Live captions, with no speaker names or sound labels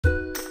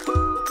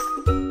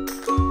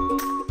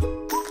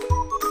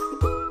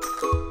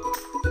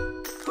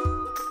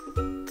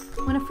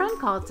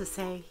called to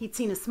say he'd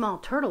seen a small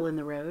turtle in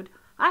the road.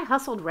 I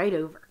hustled right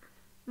over.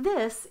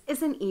 This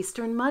is an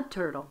eastern mud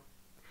turtle.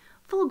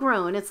 Full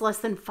grown, it's less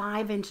than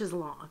 5 inches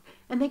long,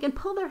 and they can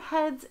pull their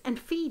heads and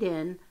feet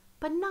in,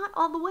 but not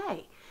all the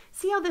way.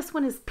 See how this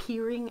one is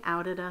peering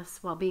out at us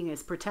while being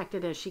as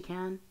protected as she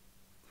can?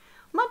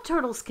 Mud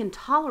turtles can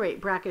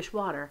tolerate brackish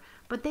water,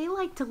 but they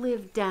like to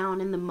live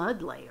down in the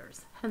mud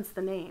layers, hence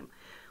the name.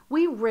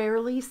 We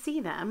rarely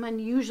see them,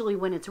 and usually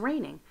when it's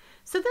raining,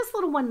 so this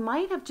little one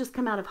might have just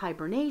come out of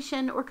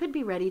hibernation or could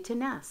be ready to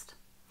nest.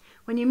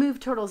 When you move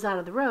turtles out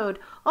of the road,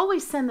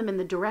 always send them in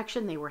the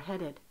direction they were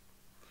headed.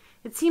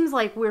 It seems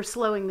like we're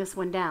slowing this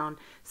one down,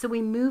 so we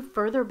move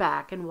further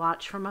back and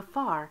watch from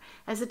afar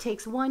as it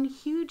takes one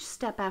huge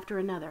step after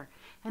another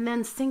and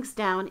then sinks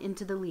down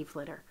into the leaf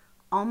litter,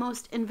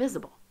 almost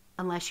invisible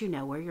unless you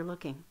know where you're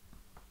looking.